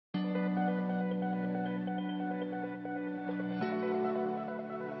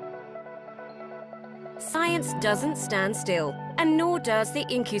Science doesn't stand still, and nor does the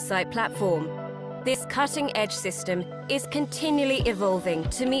Incucyte platform. This cutting-edge system is continually evolving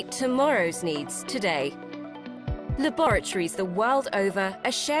to meet tomorrow's needs today. Laboratories the world over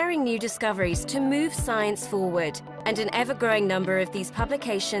are sharing new discoveries to move science forward, and an ever-growing number of these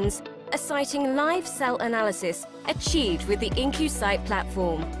publications are citing live cell analysis achieved with the Incucyte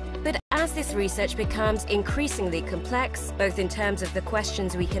platform. But as this research becomes increasingly complex, both in terms of the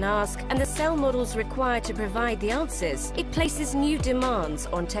questions we can ask and the cell models required to provide the answers, it places new demands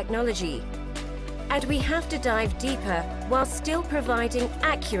on technology. And we have to dive deeper while still providing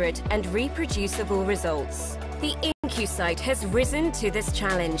accurate and reproducible results. The Incucyte has risen to this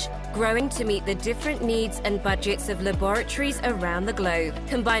challenge, growing to meet the different needs and budgets of laboratories around the globe.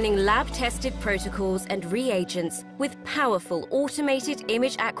 Combining lab-tested protocols and reagents with powerful automated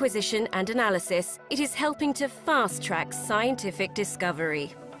image acquisition and analysis, it is helping to fast-track scientific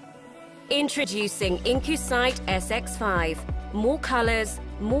discovery. Introducing Incucyte SX5. More colors,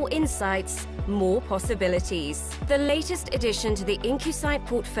 more insights, more possibilities. The latest addition to the Incucyte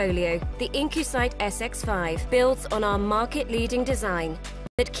portfolio, the Incucyte SX5, builds on our market-leading design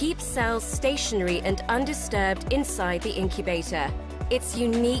that keeps cells stationary and undisturbed inside the incubator. Its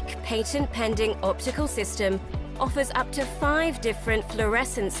unique patent-pending optical system offers up to 5 different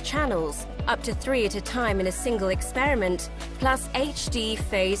fluorescence channels, up to 3 at a time in a single experiment, plus HD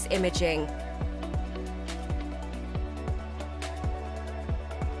phase imaging.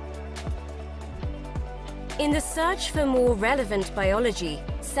 In the search for more relevant biology,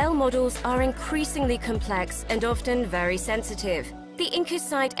 cell models are increasingly complex and often very sensitive. The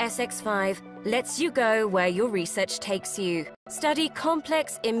Incucyte SX5 lets you go where your research takes you. Study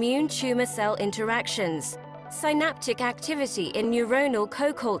complex immune tumor cell interactions, synaptic activity in neuronal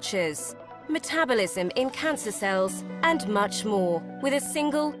co-cultures, metabolism in cancer cells, and much more, with a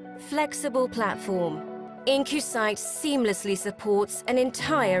single, flexible platform. Incucyte seamlessly supports an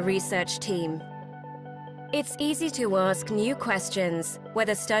entire research team. It's easy to ask new questions,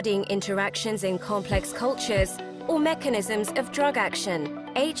 whether studying interactions in complex cultures or mechanisms of drug action.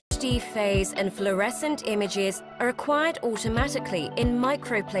 HD phase and fluorescent images are acquired automatically in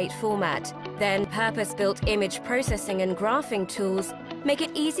microplate format. Then purpose-built image processing and graphing tools make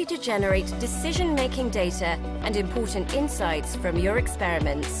it easy to generate decision-making data and important insights from your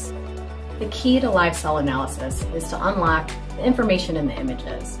experiments. The key to live cell analysis is to unlock the information in the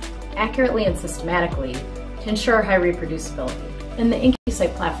images accurately and systematically to ensure high reproducibility. And the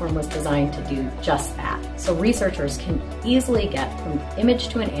Incucyte platform was designed to do just that, so researchers can easily get from image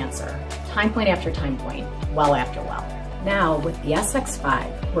to an answer, time point after time point, well after well. Now, with the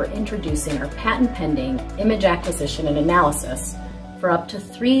SX5, we're introducing our patent-pending image acquisition and analysis for up to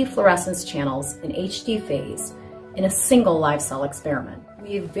 3 fluorescence channels in HD phase in a single live cell experiment.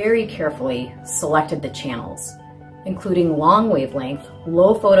 We very carefully selected the channels, including long wavelength,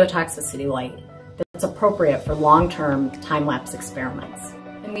 low phototoxicity light that's appropriate for long-term time-lapse experiments.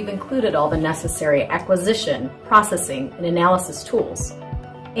 And we've included all the necessary acquisition, processing, and analysis tools.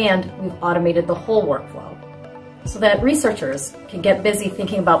 And we've automated the whole workflow so that researchers can get busy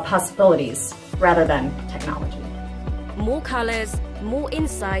thinking about possibilities rather than technology. More colors, more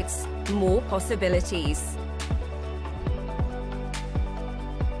insights, more possibilities.